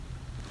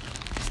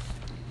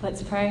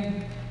Let's pray.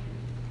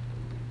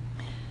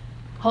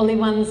 Holy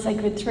One,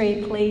 Sacred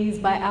Three, please,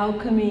 by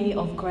alchemy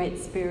of Great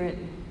Spirit,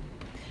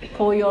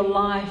 pour your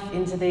life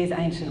into these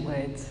ancient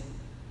words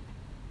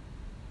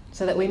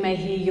so that we may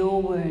hear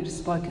your word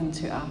spoken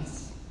to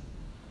us.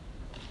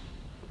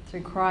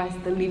 Through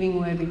Christ, the living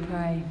word, we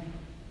pray.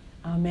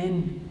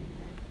 Amen.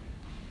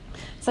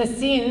 So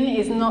sin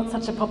is not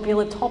such a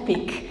popular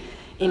topic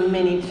in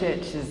many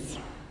churches.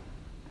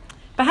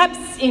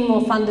 Perhaps in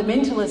more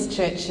fundamentalist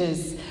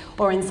churches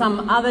or in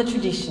some other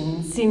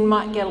traditions, sin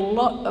might get a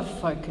lot of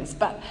focus,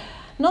 but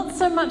not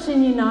so much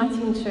in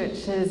uniting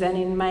churches and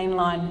in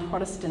mainline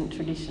Protestant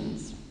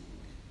traditions.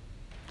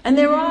 And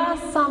there are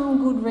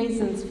some good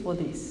reasons for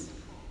this.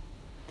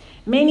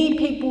 Many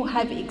people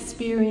have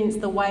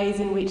experienced the ways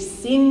in which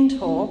sin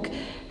talk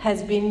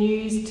has been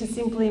used to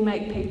simply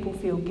make people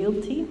feel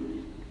guilty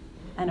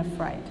and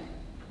afraid.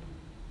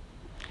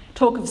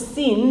 Talk of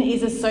sin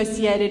is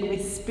associated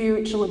with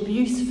spiritual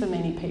abuse for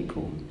many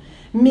people.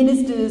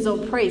 Ministers or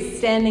priests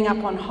standing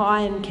up on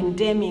high and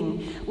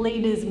condemning,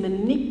 leaders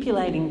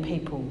manipulating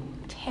people,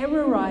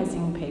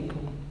 terrorising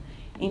people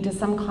into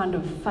some kind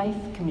of faith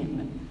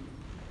commitment.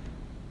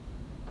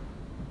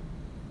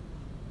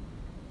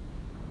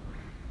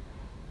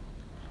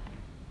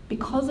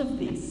 Because of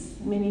this,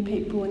 many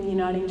people in the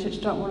Uniting Church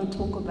don't want to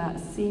talk about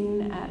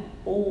sin at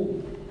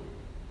all.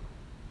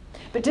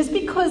 But just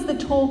because the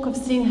talk of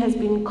sin has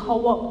been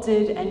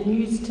co-opted and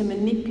used to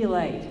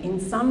manipulate in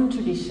some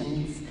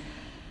traditions,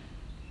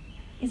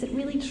 is it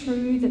really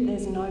true that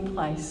there's no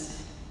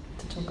place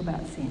to talk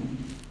about sin?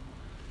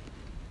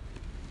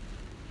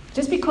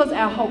 Just because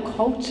our whole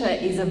culture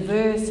is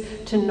averse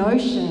to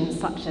notions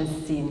such as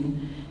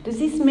sin, does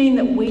this mean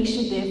that we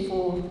should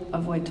therefore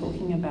avoid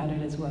talking about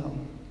it as well?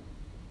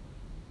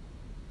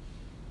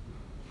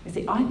 You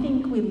see, I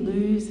think we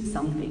lose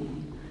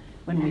something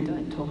when we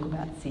don't talk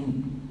about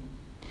sin,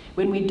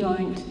 when we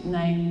don't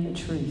name the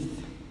truth.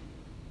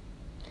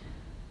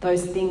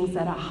 Those things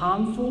that are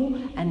harmful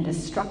and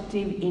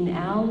destructive in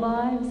our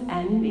lives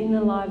and in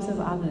the lives of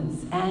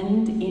others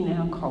and in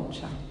our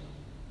culture.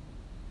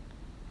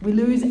 We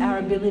lose our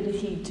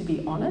ability to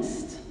be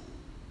honest,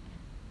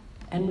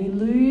 and we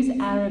lose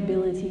our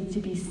ability to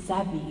be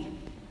savvy,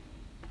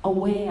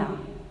 aware,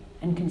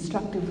 and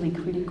constructively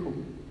critical.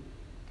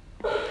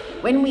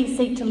 When we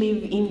seek to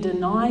live in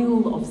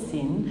denial of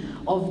sin,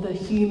 of the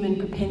human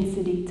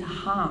propensity to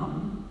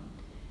harm,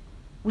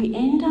 we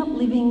end up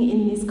living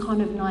in this kind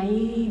of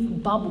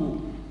naive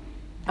bubble,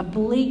 a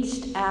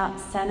bleached out,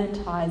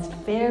 sanitised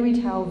fairy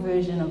tale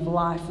version of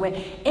life where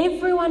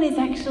everyone is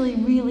actually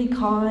really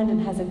kind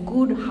and has a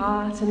good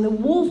heart, and the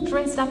wolf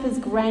dressed up as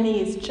Granny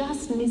is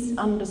just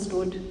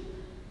misunderstood.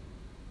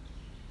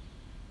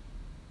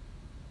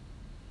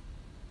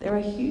 There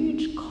are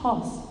huge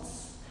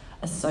costs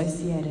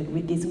associated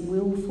with this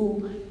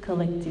willful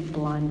collective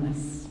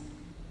blindness.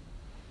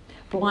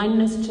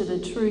 Blindness to the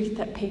truth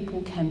that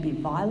people can be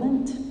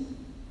violent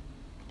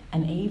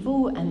and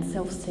evil and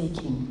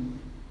self-seeking,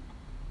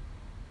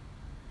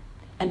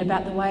 and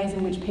about the ways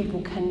in which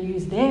people can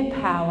use their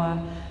power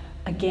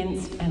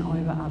against and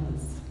over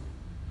others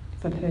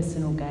for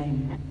personal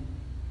gain.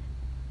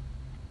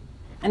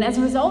 And as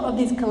a result of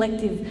this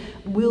collective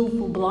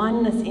willful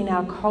blindness in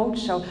our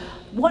culture,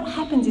 what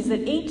happens is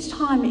that each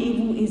time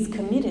evil is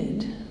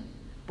committed,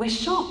 we're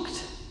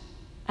shocked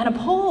and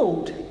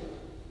appalled.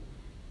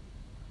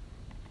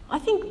 I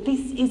think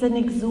this is an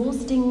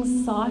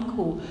exhausting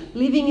cycle,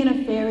 living in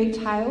a fairy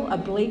tale, a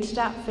bleached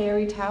out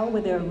fairy tale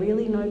where there are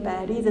really no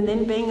baddies, and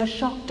then being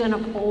shocked and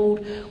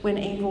appalled when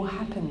evil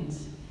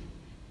happens.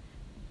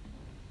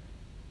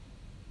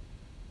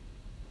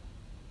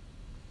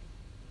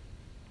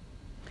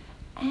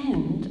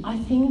 And I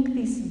think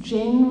this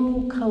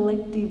general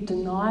collective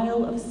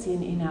denial of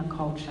sin in our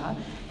culture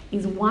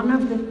is one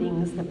of the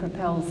things that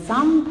propels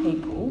some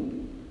people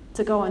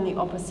to go in the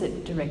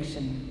opposite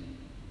direction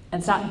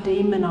and start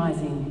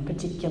demonising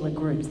particular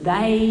groups.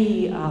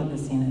 They are the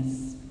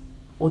sinners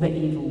or the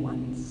evil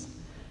ones.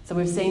 So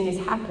we've seen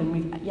this happen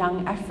with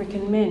young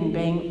African men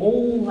being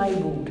all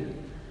labelled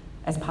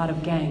as part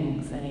of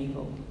gangs and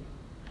evil.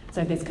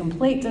 So if there's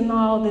complete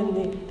denial,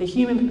 then the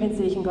human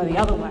propensity can go the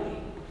other way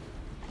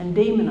and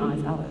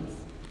demonise others.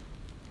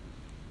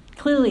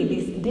 Clearly,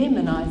 this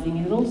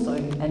demonising is also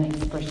an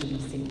expression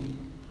of sin.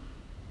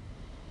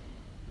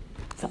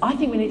 So I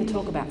think we need to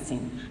talk about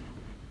sin.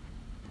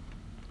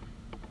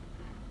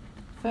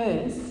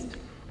 First,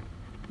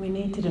 we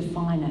need to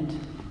define it.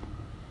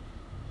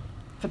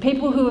 For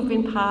people who have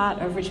been part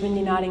of Richmond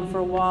Uniting for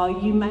a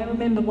while, you may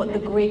remember what the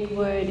Greek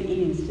word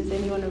is. Does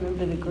anyone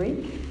remember the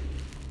Greek?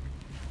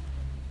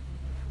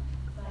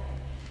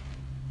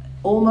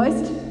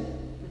 Almost.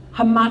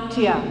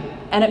 Hamartia.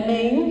 And it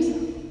means?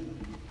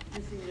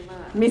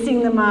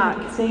 Missing the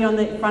mark. See on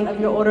the front of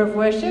your order of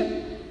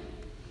worship?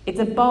 It's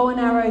a bow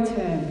and arrow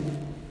term.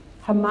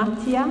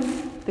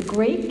 Hamartia, the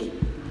Greek,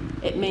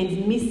 it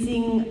means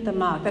missing the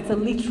mark. That's a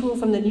literal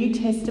from the New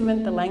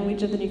Testament. The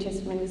language of the New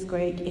Testament is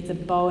Greek. It's a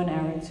bow and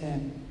arrow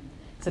term.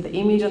 So the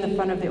image on the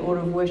front of the order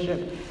of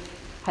worship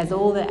has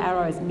all the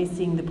arrows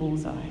missing the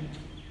bullseye.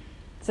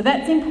 So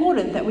that's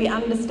important that we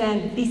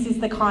understand this is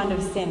the kind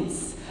of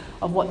sense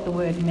of what the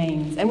word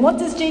means. And what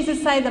does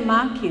Jesus say the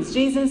mark is?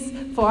 Jesus,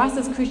 for us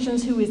as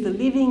Christians, who is the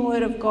living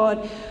word of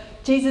God,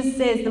 Jesus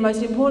says the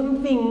most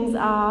important things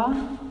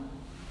are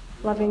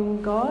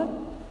loving God,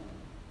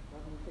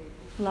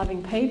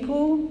 loving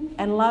people,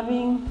 and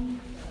loving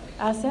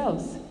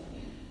ourselves.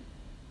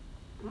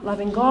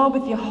 Loving God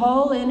with your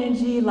whole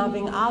energy,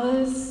 loving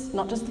others,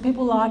 not just the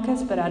people like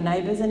us, but our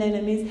neighbours and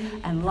enemies,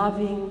 and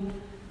loving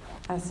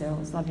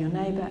ourselves. Love your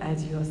neighbour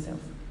as yourself.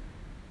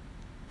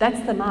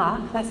 That's the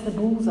mark, that's the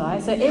bullseye.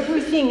 So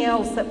everything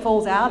else that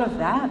falls out of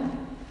that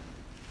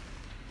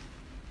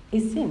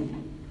is sin.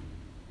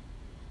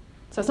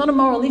 So it's not a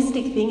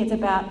moralistic thing, it's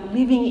about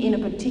living in a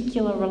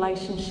particular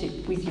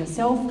relationship with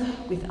yourself,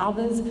 with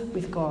others,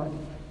 with God.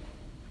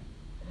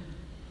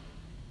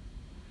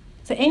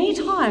 So any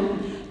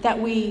time that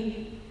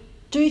we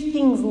do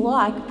things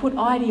like put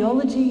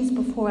ideologies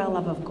before our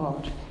love of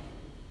God,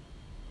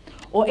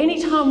 or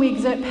any time we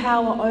exert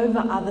power over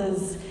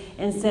others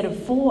instead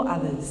of for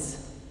others,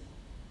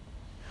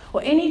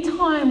 or any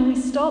time we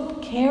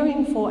stop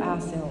caring for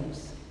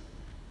ourselves,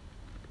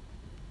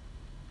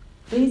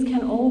 these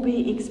can all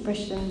be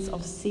expressions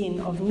of sin,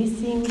 of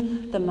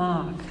missing the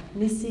mark,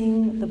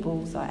 missing the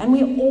bullseye. And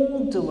we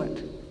all do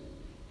it.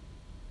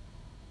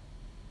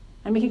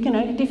 And we can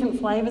have different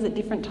flavours at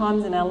different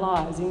times in our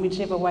lives, in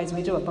whichever ways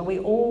we do it, but we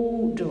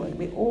all do it.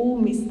 We all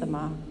miss the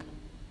mark.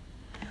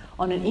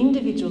 On an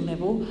individual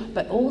level,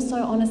 but also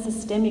on a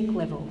systemic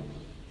level.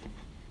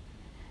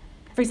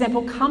 For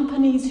example,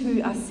 companies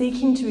who are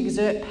seeking to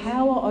exert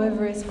power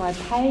over us by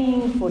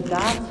paying for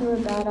data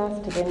about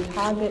us to then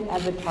target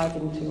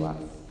advertising to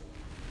us.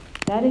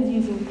 That is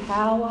using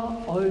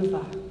power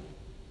over,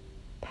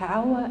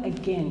 power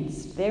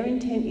against. Their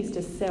intent is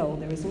to sell.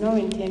 There is no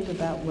intent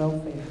about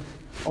welfare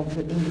of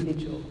the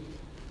individual.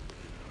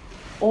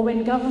 Or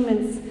when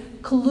governments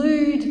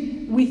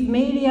collude with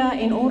media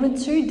in order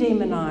to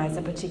demonise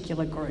a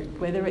particular group,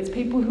 whether it's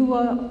people who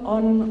are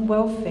on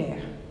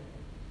welfare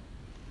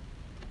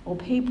or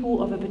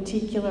people of a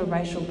particular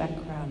racial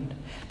background,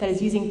 that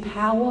is using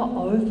power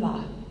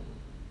over,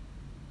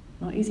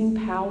 not using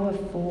power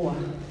for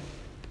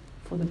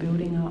the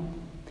building up.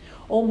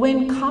 Or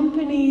when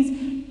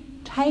companies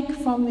take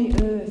from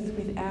the earth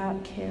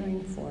without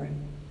caring for it.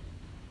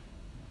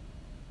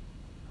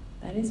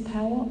 That is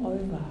power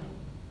over,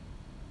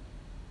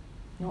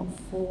 not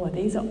for.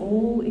 These are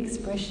all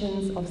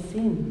expressions of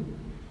sin.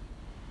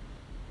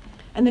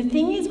 And the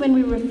thing is, when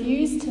we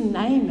refuse to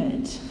name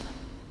it,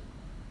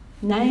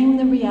 name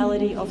the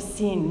reality of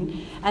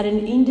sin at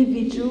an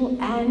individual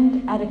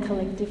and at a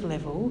collective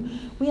level,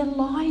 we are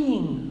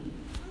lying.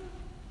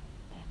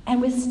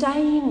 And we're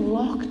staying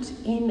locked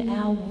in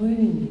our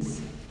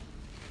wounds.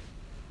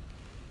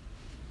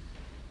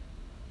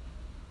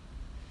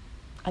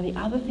 And the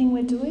other thing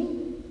we're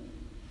doing,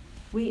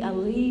 we are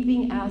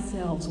leaving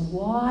ourselves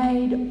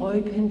wide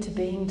open to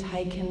being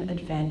taken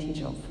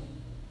advantage of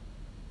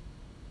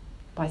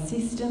by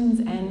systems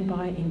and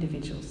by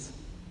individuals.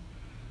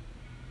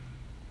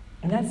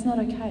 And that's not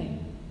okay.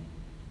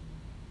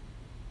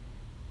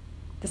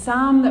 The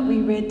psalm that we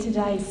read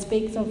today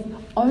speaks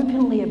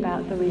openly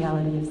about the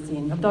reality of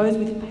sin, of those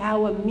with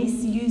power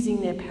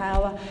misusing their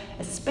power,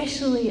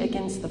 especially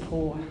against the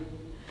poor.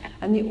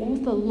 And the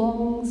author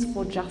longs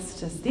for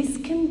justice. This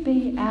can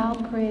be our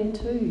prayer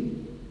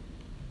too.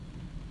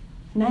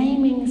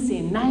 Naming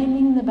sin,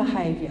 naming the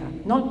behaviour,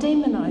 not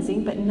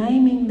demonising, but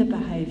naming the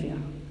behaviour.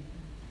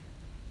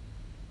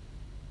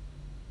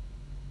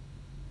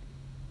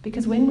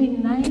 Because when we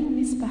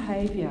name this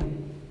behaviour,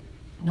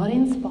 not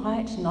in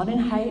spite, not in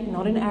hate,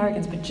 not in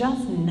arrogance, but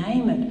just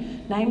name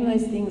it. Name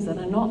those things that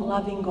are not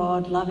loving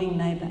God, loving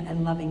neighbour,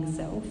 and loving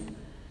self.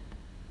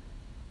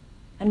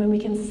 And when we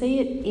can see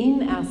it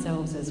in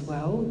ourselves as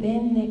well,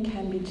 then there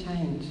can be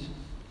change.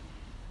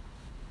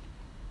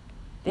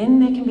 Then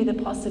there can be the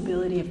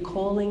possibility of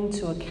calling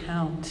to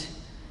account,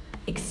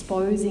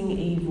 exposing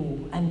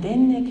evil, and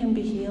then there can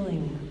be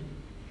healing.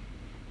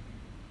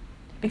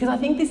 Because I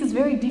think this is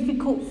very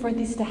difficult for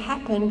this to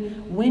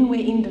happen when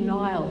we're in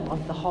denial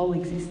of the whole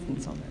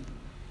existence of it.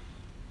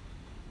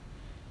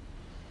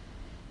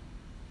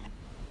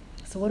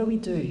 So what do we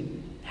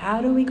do?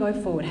 How do we go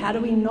forward? How do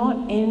we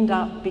not end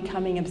up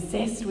becoming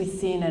obsessed with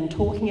sin and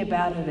talking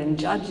about it and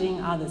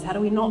judging others? How do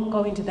we not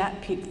go into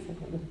that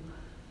pitfall,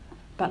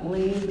 but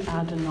leave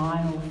our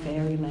denial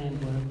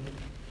fairyland world?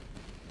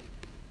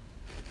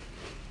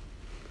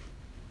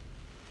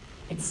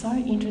 It's so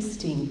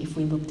interesting if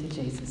we look to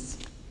Jesus.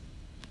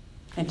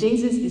 Now,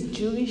 Jesus is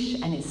Jewish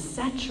and is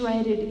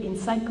saturated in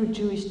sacred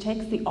Jewish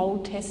text, the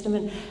Old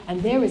Testament,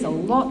 and there is a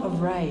lot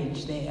of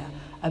rage there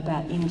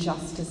about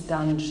injustice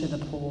done to the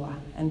poor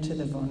and to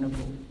the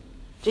vulnerable.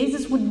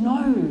 Jesus would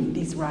know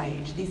this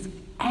rage, this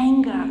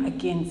anger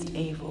against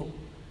evil,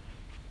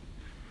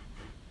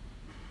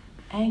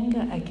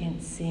 anger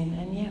against sin,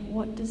 and yet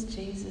what does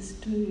Jesus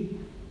do?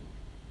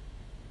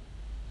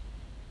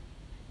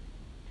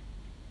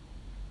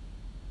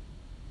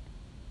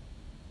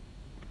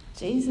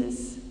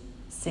 Jesus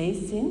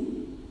sees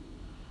sin,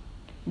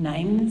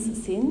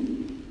 names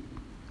sin,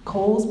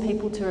 calls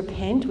people to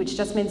repent, which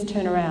just means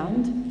turn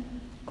around,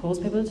 calls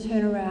people to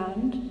turn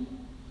around,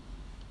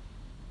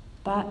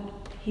 but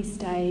he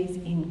stays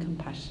in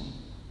compassion.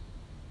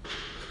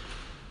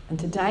 And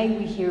today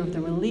we hear of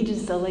the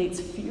religious elite's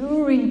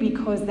fury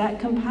because that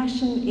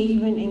compassion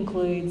even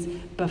includes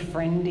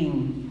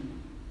befriending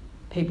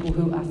people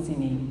who are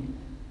sinning,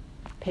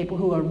 people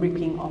who are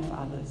ripping off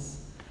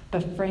others,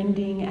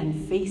 befriending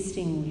and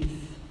feasting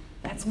with.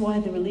 That's why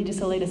the religious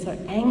elite are so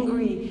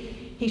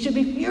angry. He should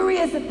be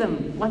furious at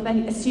them, like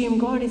they assume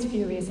God is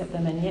furious at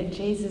them, and yet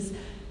Jesus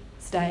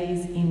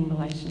stays in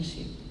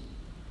relationship.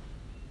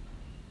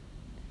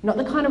 Not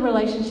the kind of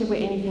relationship where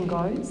anything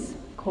goes,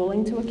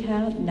 calling to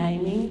account,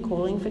 naming,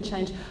 calling for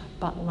change,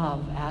 but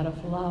love, out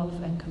of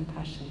love and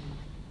compassion.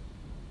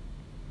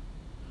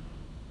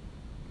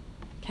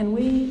 Can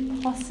we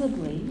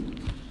possibly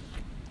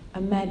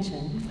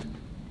imagine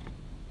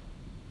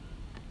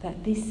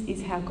that this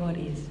is how God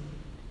is?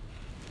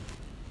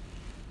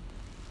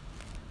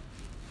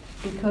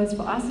 Because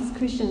for us as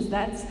Christians,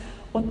 that's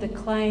what the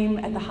claim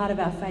at the heart of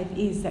our faith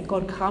is, that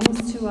God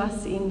comes to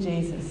us in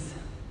Jesus.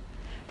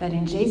 That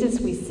in Jesus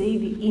we see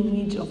the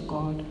image of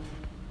God.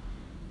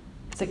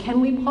 So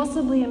can we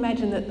possibly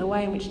imagine that the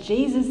way in which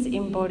Jesus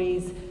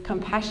embodies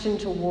compassion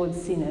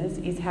towards sinners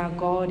is how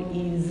God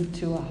is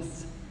to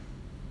us?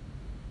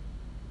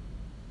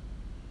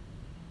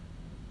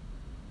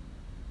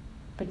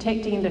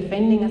 Protecting and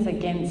defending us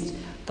against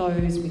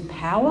those with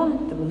power,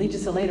 the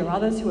religious elite or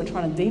others who are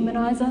trying to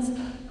demonize us,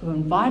 who are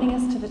inviting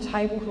us to the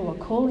table, who are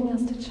calling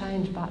us to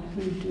change, but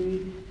who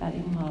do that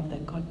in love,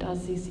 that God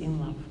does this in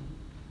love.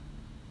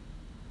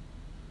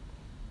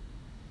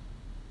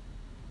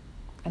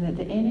 And that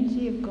the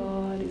energy of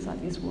God is like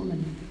this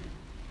woman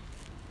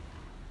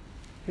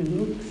who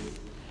looks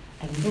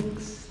and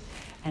looks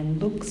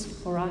and looks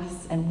for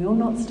us and will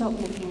not stop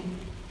looking.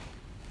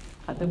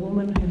 Like the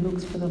woman who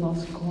looks for the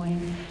lost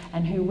coin,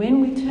 and who, when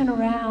we turn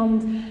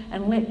around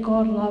and let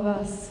God love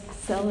us,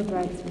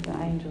 celebrates with the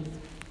angels.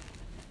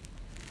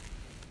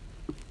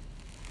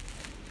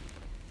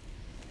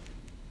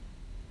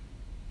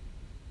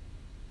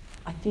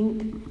 I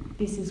think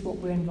this is what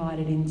we're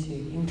invited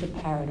into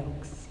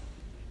paradox.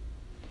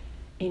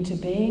 Into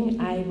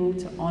being able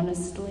to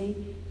honestly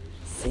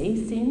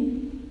see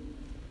sin,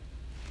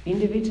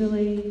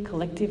 individually,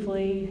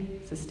 collectively,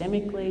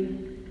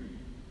 systemically,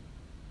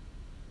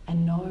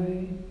 and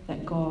know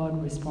that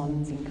God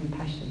responds in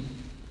compassion.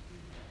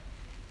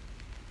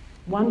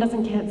 One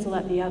doesn't cancel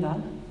out the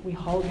other, we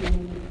hold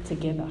them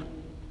together.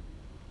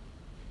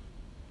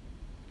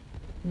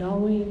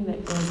 Knowing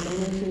that God's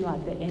energy,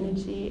 like the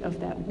energy of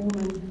that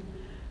woman,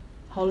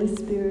 Holy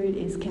Spirit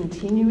is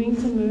continuing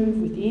to move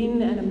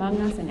within and among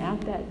us and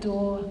out that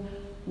door,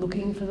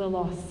 looking for the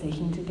lost,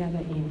 seeking to gather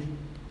in.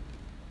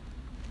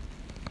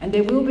 And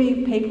there will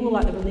be people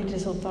like the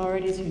religious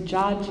authorities who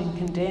judge and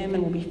condemn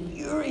and will be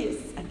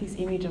furious at this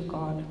image of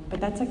God. But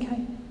that's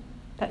okay.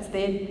 That's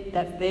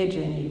their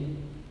journey.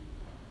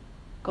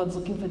 God's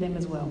looking for them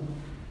as well.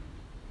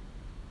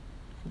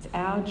 It's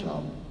our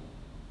job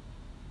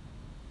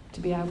to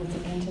be able to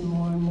enter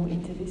more and more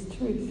into this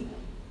truth.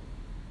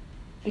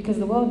 Because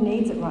the world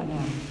needs it right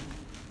now.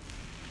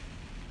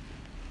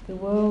 The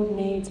world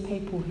needs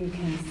people who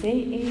can see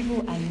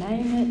evil and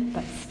name it,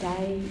 but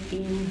stay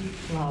in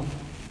love.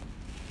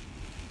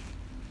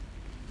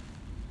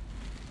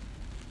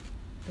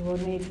 The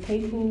world needs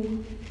people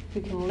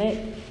who can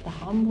let the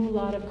humble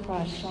light of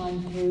Christ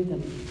shine through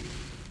them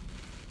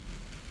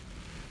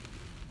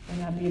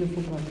in our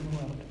beautiful broken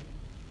world.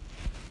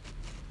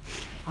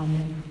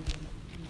 Amen.